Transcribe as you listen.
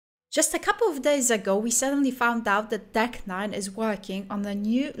Just a couple of days ago, we suddenly found out that Deck 9 is working on a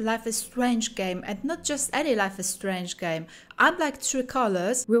new Life is Strange game, and not just any Life is Strange game. Unlike True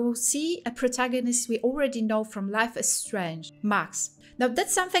Colors, we will see a protagonist we already know from Life is Strange, Max. Now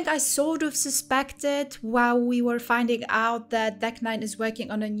that's something I sort of suspected while we were finding out that Deck 9 is working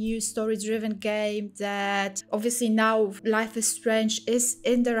on a new story-driven game, that obviously now Life is Strange is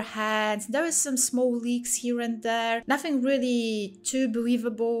in their hands. There is some small leaks here and there, nothing really too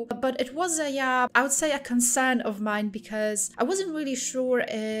believable, but it was I would say a concern of mine, because I wasn't really sure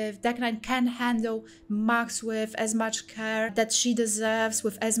if Deck 9 can handle Max with as much care that she deserves,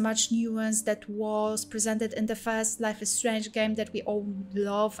 with as much nuance that was presented in the first Life is Strange game that we all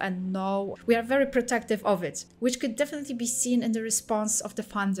love and know. We are very protective of it, which could definitely be seen in the response of the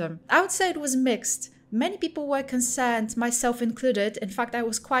fandom. I would say it was mixed. Many people were concerned, myself included. In fact, I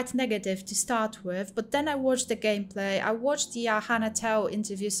was quite negative to start with, but then I watched the gameplay, I watched the Hannah Tell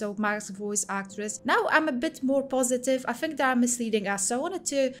interview, so Mark's voice actress. Now I'm a bit more positive. I think they are misleading us, so I wanted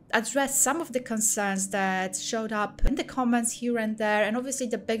to address some of the concerns that showed up in the comments here and there, and obviously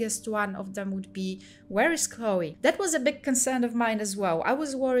the biggest one of them would be, where is Chloe? That was a big concern of mine as well. I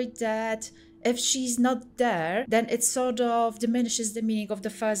was worried that if she's not there, then it sort of diminishes the meaning of the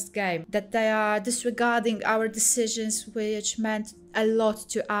first game, that they are disregarding our decisions, which meant a lot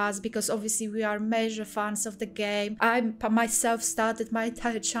to us, because obviously we are major fans of the game. I myself started my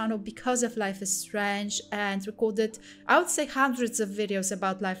entire channel because of Life is Strange and recorded, I would say, hundreds of videos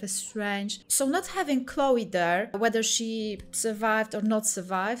about Life is Strange. So not having Chloe there, whether she survived or not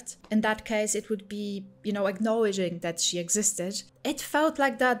survived, in that case it would be, you know, acknowledging that she existed. It felt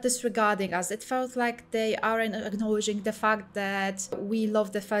like that disregarding us. It felt like they aren't acknowledging the fact that we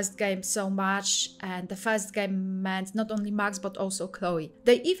love the first game so much, and the first game meant not only Max but also Chloe.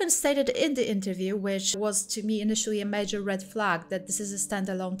 They even stated in the interview, which was to me initially a major red flag, that this is a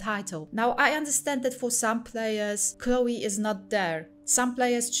standalone title. Now I understand that for some players Chloe is not there. Some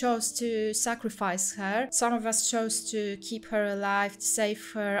players chose to sacrifice her, some of us chose to keep her alive, to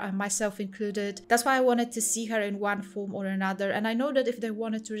save her, and myself included. That's why I wanted to see her in one form or another, and I know that if they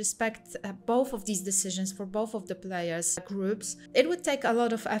wanted to respect both of these decisions for both of the players' groups, it would take a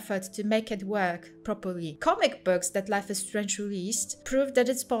lot of effort to make it work properly. Comic books that Life is Strange released proved that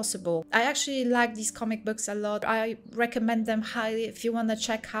it's possible. I actually like these comic books a lot. I recommend them highly if you want to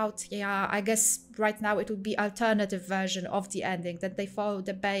check out, I guess right now it would be alternative version of the ending, that they follow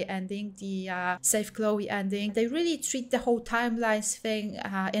the Bay ending, the Save Chloe ending. They really treat the whole timelines thing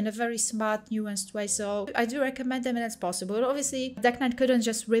in a very smart, nuanced way, so I do recommend them, and it's possible. But obviously Deck 9 couldn't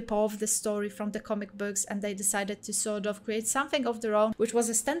just rip off the story from the comic books, and they decided to sort of create something of their own, which was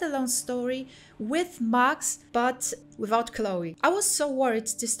a standalone story with Max but without Chloe. I was so worried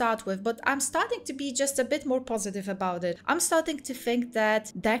to start with, but I'm starting to be just a bit more positive about it. I'm starting to think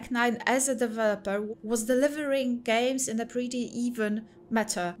that Deck 9 as a developer was delivering games in a pretty even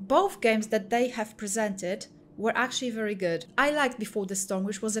manner. Both games that they have presented were actually very good. I liked Before the Storm,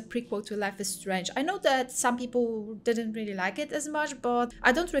 which was a prequel to Life is Strange. I know that some people didn't really like it as much, but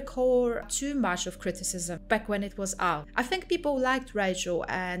I don't recall too much of criticism back when it was out. I think people liked Rachel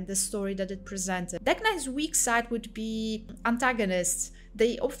and the story that it presented. Deck 9's weak side would be antagonists.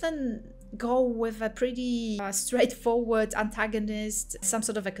 They often go with a pretty straightforward antagonist, some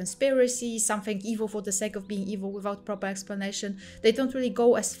sort of a conspiracy, something evil for the sake of being evil without proper explanation. They don't really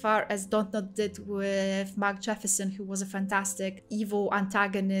go as far as Dontnod did with Mark Jefferson, who was a fantastic evil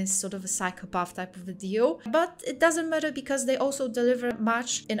antagonist, sort of a psychopath type of a deal. But it doesn't matter, because they also deliver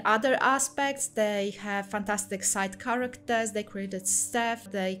much in other aspects. They have fantastic side characters. They created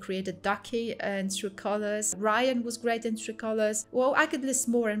Steph, they created Ducky and True Colors. Ryan was great in True Colors. Well, I could list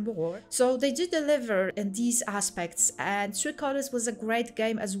more and more. So they do deliver in these aspects, and True Colors was a great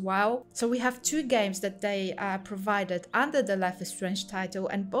game as well. So we have two games that they provided under the Life is Strange title,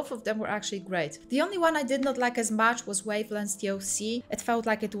 and both of them were actually great. The only one I did not like as much was Wavelands DLC. It felt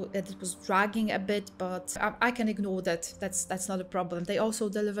like it was dragging a bit, but I can ignore that. That's not a problem. They also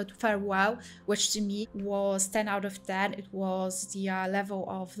delivered Farewell, which to me was 10 out of 10. It was the level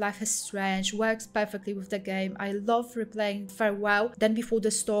of Life is Strange, works perfectly with the game. I love replaying Farewell, then Before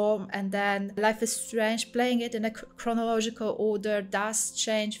the Storm, and then Life is Strange. Playing it in a chronological order does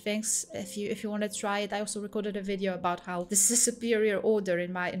change things if you want to try it. I also recorded a video about how this is a superior order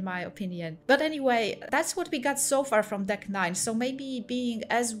in my opinion. But anyway, that's what we got so far from Deck 9. So maybe being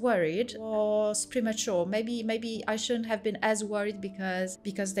as worried was premature. Maybe I shouldn't have been as worried, because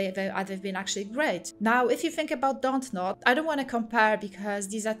they've been actually great. Now, if you think about Dontnod, I don't want to compare because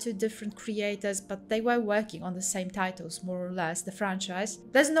these are two different creators, but they were working on the same titles more or less, the franchise.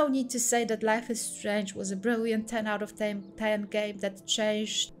 There's no need to say that Life is Strange was a brilliant 10 out of 10 game that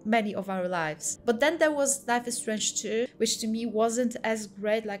changed many of our lives. But then there was Life is Strange 2, which to me wasn't as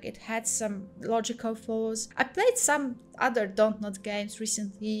great, like it had some logical flaws. I played some other Don't Not games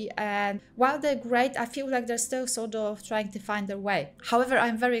recently, and while they're great, I feel like they're still sort of trying to find their way. However,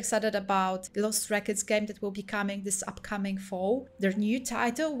 I'm very excited about the Lost Records game that will be coming this upcoming fall. Their new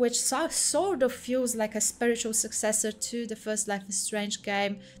title, which sort of feels like a spiritual successor to the first Life is Strange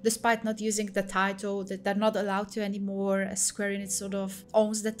game, despite not using the title, that they're not allowed to anymore. Square Enix sort of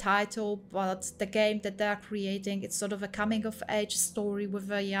owns the title, but the game that they're creating, it's sort of a coming of age story with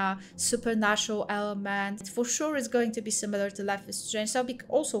a supernatural element. For sure it's going to be similar to Life is Strange, so I'll be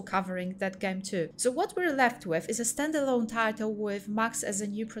also covering that game too. So what we're left with is a standalone title with Max as a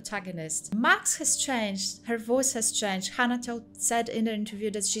new protagonist. Max has changed, her voice has changed. Hannah said in an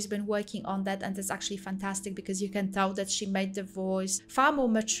interview that she's been working on that, and it's actually fantastic because you can tell that she made the voice far more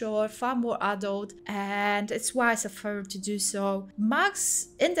mature, far more adult, and it's wise of her to do so. Max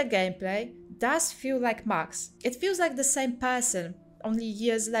in the gameplay does feel like Max. It feels like the same person, only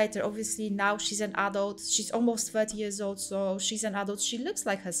years later. Obviously now she's an adult, she's almost 30 years old, so she's an adult, she looks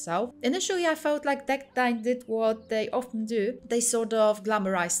like herself. Initially I felt like Deck 9 did what they often do, they sort of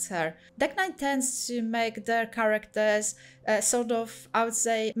glamorized her. Deck 9 tends to make their characters sort of, I would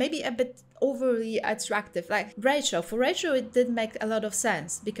say, maybe a bit overly attractive. Like Rachel, for Rachel it did make a lot of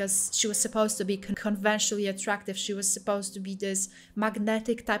sense because she was supposed to be conventionally attractive. She was supposed to be this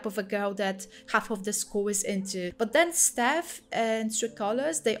magnetic type of a girl that half of the school is into. But then Steph and True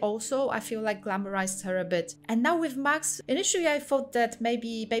Colors, they also, I feel like, glamorized her a bit. And now with Max, initially I thought that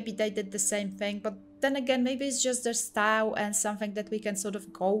maybe they did the same thing, but then again, maybe it's just their style and something that we can sort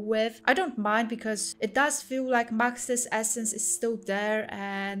of go with. I don't mind because it does feel like Max's essence is still there,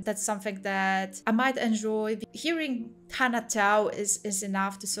 and that's something that I might enjoy. Hearing Hannah tell is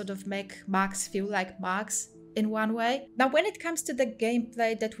enough to sort of make Max feel like Max in one way. Now, when it comes to the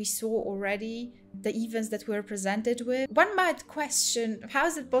gameplay that we saw already, the events that we were presented with, one might question, how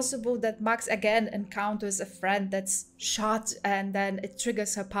is it possible that Max again encounters a friend that's shot and then it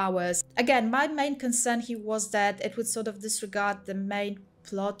triggers her powers? Again, my main concern here was that it would sort of disregard the main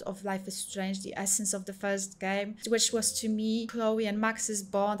plot of Life is Strange, the essence of the first game, which was to me Chloe and Max's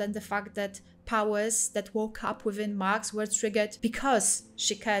bond, and the fact that powers that woke up within Max were triggered because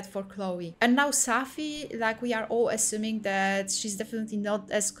she cared for Chloe. And now Safi, like, we are all assuming that she's definitely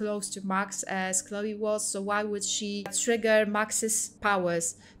not as close to Max as Chloe was, so why would she trigger Max's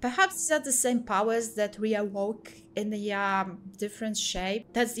powers? Perhaps these are the same powers that reawoke in a different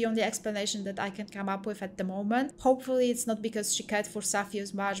shape. That's the only explanation that I can come up with at the moment. Hopefully it's not because she cared for Safi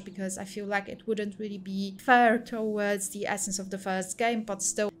as much, because I feel like it wouldn't really be fair towards the essence of the first game, but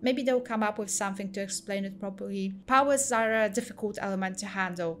still, maybe they'll come up with something to explain it properly. Powers are a difficult element to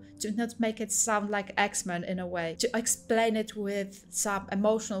handle, to not make it sound like X-Men in a way, to explain it with some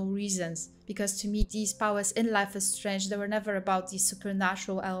emotional reasons. Because to me, these powers in Life is Strange, they were never about the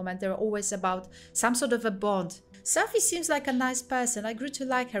supernatural element, they were always about some sort of a bond. Safi seems like a nice person. I grew to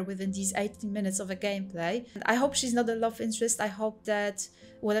like her within these 18 minutes of a gameplay. I hope she's not a love interest. I hope that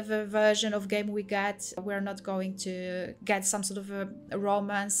whatever version of game we get, we're not going to get some sort of a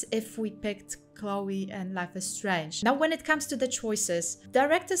romance if we picked Chloe and Life is Strange. Now, when it comes to the choices,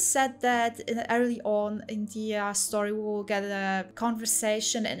 directors said that early on in the story we will get a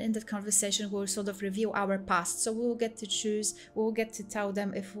conversation, and in that conversation we'll sort of reveal our past. So we'll get to choose, we'll get to tell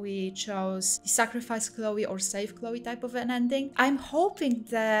them if we chose sacrifice Chloe or save Chloe type of an ending. I'm hoping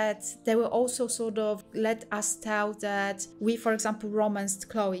that they will also sort of let us tell that we, for example, romanced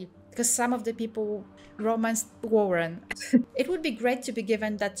Chloe, because some of the people romanced Warren. It would be great to be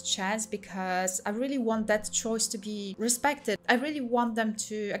given that chance, because I really want that choice to be respected. I really want them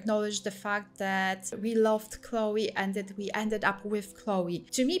to acknowledge the fact that we loved Chloe and that we ended up with Chloe.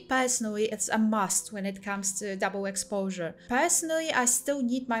 To me personally, it's a must when it comes to double exposure. Personally, I still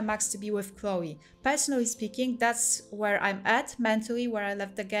need my Max to be with Chloe. Personally speaking, that's where I'm at mentally, where I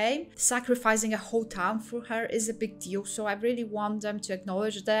left the game. Sacrificing a whole town for her is a big deal, so I really want them to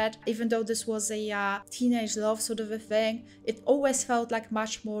acknowledge that. Even though this was a teenage love sort of a thing, it always felt like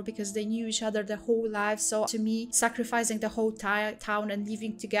much more because they knew each other their whole lives. So to me, sacrificing the whole town and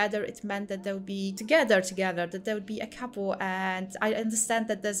living together, it meant that they would be together, that they would be a couple. And I understand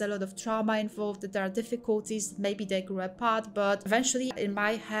that there's a lot of trauma involved, that there are difficulties, maybe they grew apart, but eventually in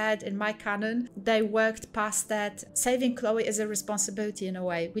my head, in my canon, they worked past that. Saving Chloe is a responsibility in a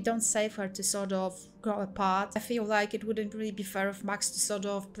way. We don't save her to sort of grow apart. I feel like it wouldn't really be fair of Max to sort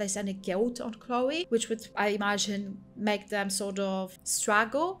of place any guilt on Chloe, which would, I imagine, make them sort of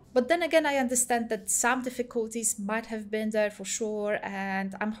struggle. But then again, I understand that some difficulties might have been there for sure,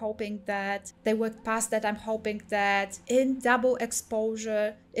 and I'm hoping that they worked past that. I'm hoping that in double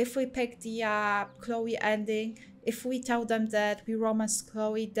exposure, if we pick the Chloe ending, if we tell them that we romance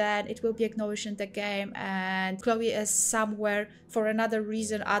Chloe, then it will be acknowledged in the game and Chloe is somewhere for another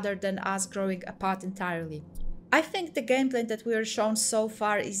reason other than us growing apart entirely. I think the gameplay that we are shown so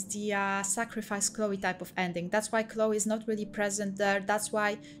far is the sacrifice Chloe type of ending. That's why Chloe is not really present there. That's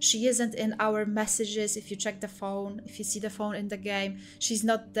why she isn't in our messages. If you check the phone, if you see the phone in the game, she's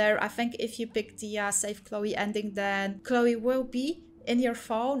not there. I think if you pick the save Chloe ending, then Chloe will be in your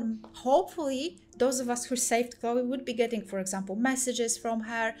phone. Hopefully those of us who saved Chloe would be getting, for example, messages from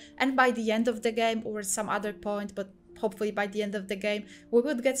her, and by the end of the game or at some other point, but hopefully by the end of the game, we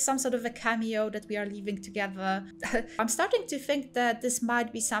would get some sort of a cameo that we are leaving together. I'm starting to think that this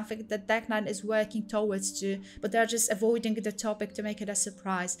might be something that Deck9 is working towards to, but they're just avoiding the topic to make it a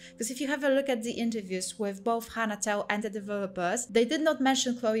surprise. Because if you have a look at the interviews with both Hanatel and the developers, they did not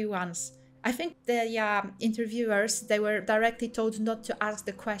mention Chloe once. I think the interviewers, they were directly told not to ask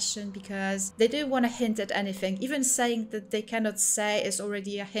the question because they didn't want to hint at anything. Even saying that they cannot say is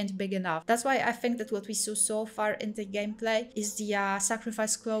already a hint big enough. That's why I think that what we saw so far in the gameplay is the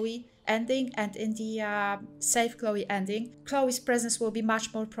sacrifice Chloe ending, and in the save Chloe ending, Chloe's presence will be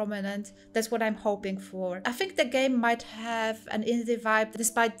much more prominent. That's what I'm hoping for. I think the game might have an indie vibe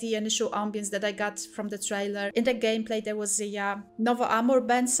despite the initial ambience that I got from the trailer. In the gameplay there was a Novo Amor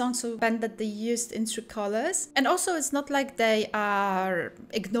band song, so band that they used in True Colors. And also it's not like they are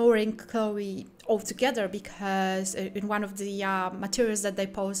ignoring Chloe altogether, because in one of the materials that they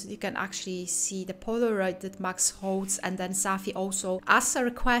posted you can actually see the Polaroid that Max holds, and then Safi also asks her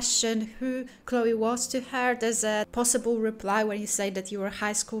a question who Chloe was to her. There's a possible reply when you say that you were a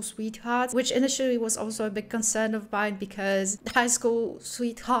high school sweetheart, which initially was also a big concern of mine because high school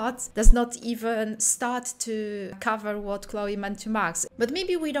sweetheart does not even start to cover what Chloe meant to Max. But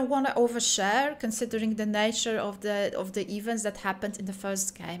maybe we don't want to overshare considering the nature of the events that happened in the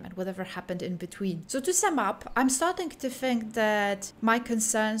first game and whatever happened in between. So to sum up, I'm starting to think that my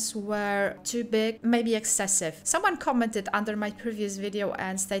concerns were too big, maybe excessive. Someone commented under my previous video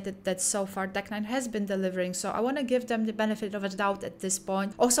and stated that so far Deck9 has been delivering, so I want to give them the benefit of a doubt at this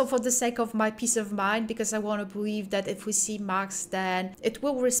point. Also for the sake of my peace of mind, because I want to believe that if we see Max, then it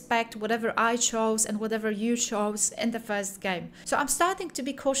will respect whatever I chose and whatever you chose in the first game. So I'm starting to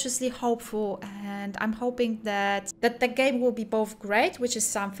be cautiously hopeful, and I'm hoping that the game will be both great, which is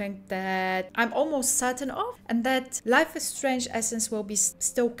something that I'm almost certain of, and that Life is Strange essence will be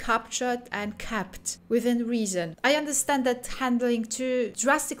still captured and kept within reason. I understand that handling two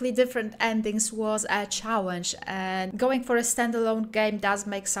drastically different endings was a challenge, and going for a standalone game does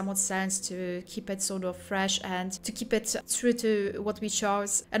make somewhat sense to keep it sort of fresh and to keep it true to what we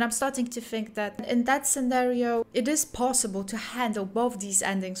chose. And I'm starting to think that in that scenario it is possible to handle both these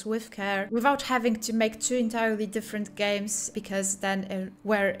endings with care without having to make two entirely different games, because then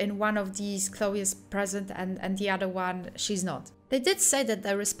where in one of these Chloe is present and the other one she's not. They did say that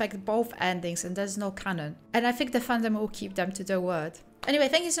they respect both endings and there's no canon, and I think the fandom will keep them to their word. Anyway,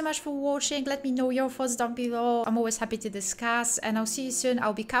 thank you so much for watching. Let me know your thoughts down below. I'm always happy to discuss, and I'll see you soon.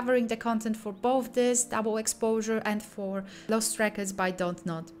 I'll be covering the content for both this double exposure and for Lost Records by Don't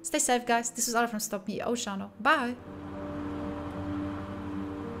Nod. Stay safe guys, this was all from Stop Me channel. Bye!